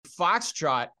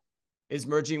Foxtrot is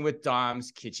merging with Dom's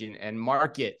Kitchen and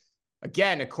Market.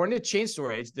 Again, according to Chain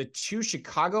Storage, the two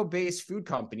Chicago-based food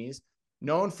companies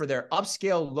known for their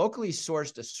upscale, locally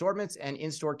sourced assortments and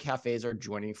in-store cafes are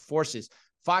joining forces.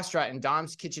 Foxtrot and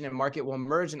Dom's Kitchen and Market will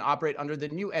merge and operate under the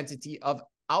new entity of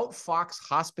Outfox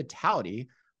Hospitality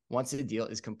once the deal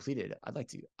is completed. I'd like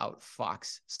to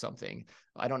outfox something.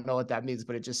 I don't know what that means,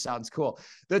 but it just sounds cool.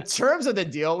 The terms of the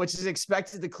deal, which is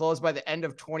expected to close by the end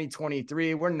of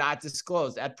 2023, were not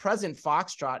disclosed. At present,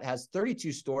 Foxtrot has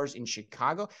 32 stores in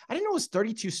Chicago. I didn't know it was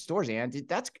 32 stores, and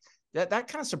that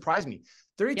kind of surprised me.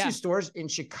 32 stores in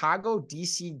Chicago,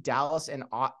 DC, Dallas,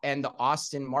 and the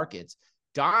Austin markets.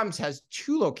 Dom's has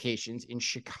 2 locations in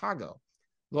Chicago.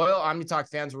 Loyal OmniTalk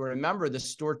fans will remember the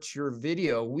store tour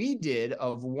video we did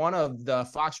of one of the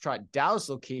Foxtrot Dallas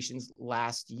locations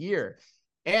last year.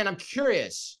 And I'm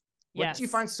curious, what do you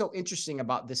find so interesting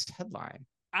about this headline?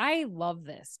 I love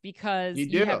this because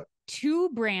you have 2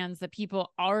 brands that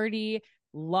people already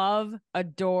love,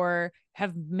 adore,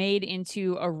 have made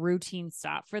into a routine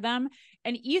stop for them,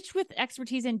 and each with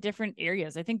expertise in different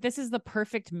areas. I think this is the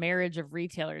perfect marriage of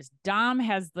retailers. Dom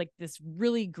has like this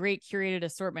really great curated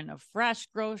assortment of fresh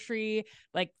grocery,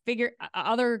 like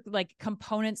other like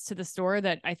components to the store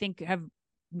that I think have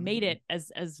made it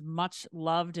as much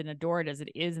loved and adored as it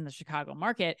is in the Chicago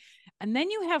market. And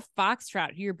then you have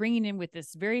Foxtrot, who you're bringing in with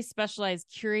this very specialized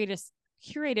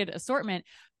curated assortment,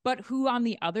 but who on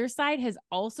the other side has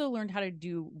also learned how to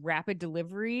do rapid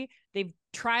delivery. They've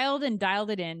trialed and dialed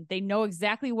it in. They know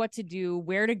exactly what to do,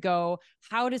 where to go,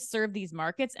 how to serve these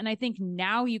markets. And I think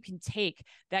now you can take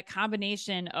that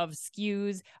combination of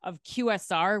SKUs, of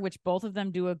QSR, which both of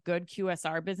them do a good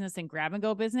QSR business and grab and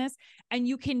go business, and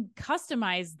you can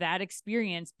customize that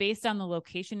experience based on the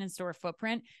location and store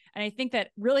footprint. And I think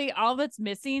that really all that's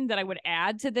missing that I would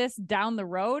add to this down the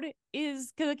road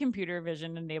is the computer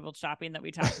vision enabled shopping that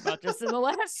we talked about just in the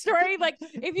last story. Like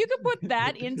if you could put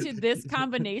that into this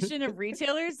combination of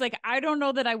retailers, like I don't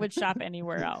know that I would shop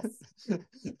anywhere else.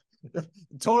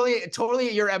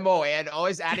 Totally your MO, and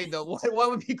always adding the what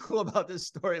would be cool about this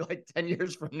story like 10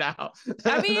 years from now.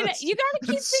 I mean, you got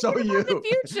to keep thinking about the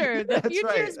future. The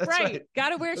future is bright. Got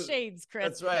to wear shades, Chris.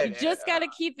 That's right. You just got to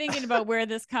keep thinking about where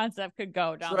this concept could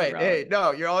go down the road. Hey,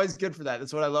 no, you're always good for that.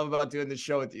 That's what I love about doing this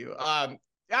show with you.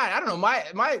 I don't know.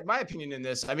 My opinion in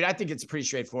this, I mean, I think it's pretty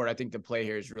straightforward. I think the play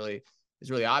here is really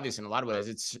obvious in a lot of ways.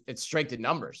 It's strength in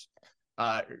numbers.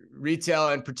 Retail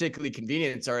and particularly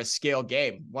convenience are a scale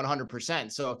game,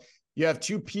 100%. So you have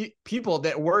 2 people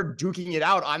that were duking it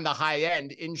out on the high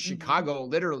end in Chicago,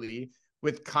 literally,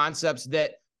 with concepts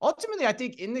that ultimately I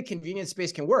think in the convenience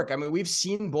space can work. I mean, we've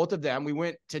seen both of them. We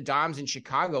went to Dom's in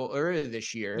Chicago earlier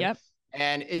this year. Yep.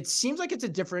 And it seems like it's a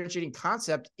differentiating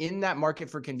concept in that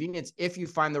market for convenience if you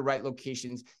find the right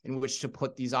locations in which to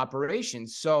put these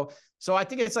operations. So I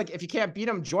think it's like, if you can't beat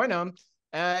them, join them.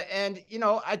 And, you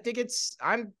know, I think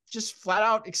I'm just flat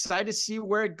out excited to see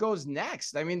where it goes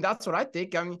next. I mean, that's what I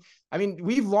think. I mean,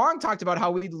 we've long talked about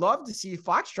how we'd love to see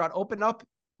Foxtrot open up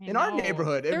in our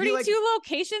neighborhood. 32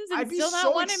 locations and still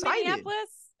not one in Minneapolis.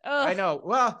 Ugh. I know.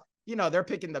 Well, you know, they're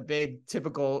picking the big,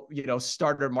 typical, you know,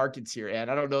 starter markets here. And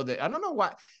I don't know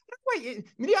why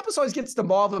Minneapolis always gets the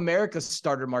Mall of America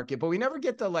starter market, but we never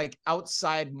get the like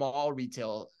outside mall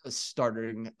retail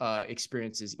starting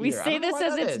experiences either. We say this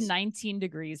as it's 19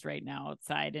 degrees right now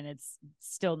outside and it's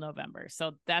still November.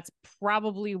 So that's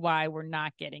probably why we're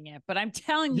not getting it. But I'm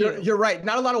telling you. You're right.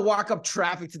 Not a lot of walk-up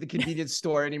traffic to the convenience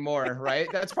store anymore, right?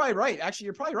 That's probably right. Actually,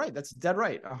 you're probably right. That's dead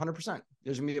right. 100%.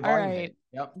 There's going to be a volume. All right.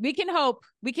 Yep. We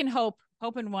can hope.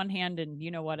 Hope in one hand and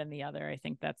you know what in the other. I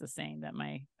think that's a saying that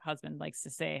my husband likes to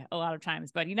say a lot of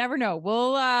times, but you never know.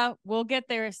 We'll get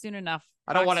there soon enough.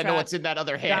 I don't want to know what's in that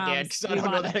other hand, Dan, because I don't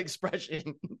know that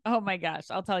expression. Oh my gosh.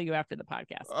 I'll tell you after the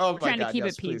podcast. Oh, We're trying to keep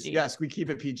it PG. Please. Yes, we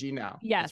keep it PG now. Yes.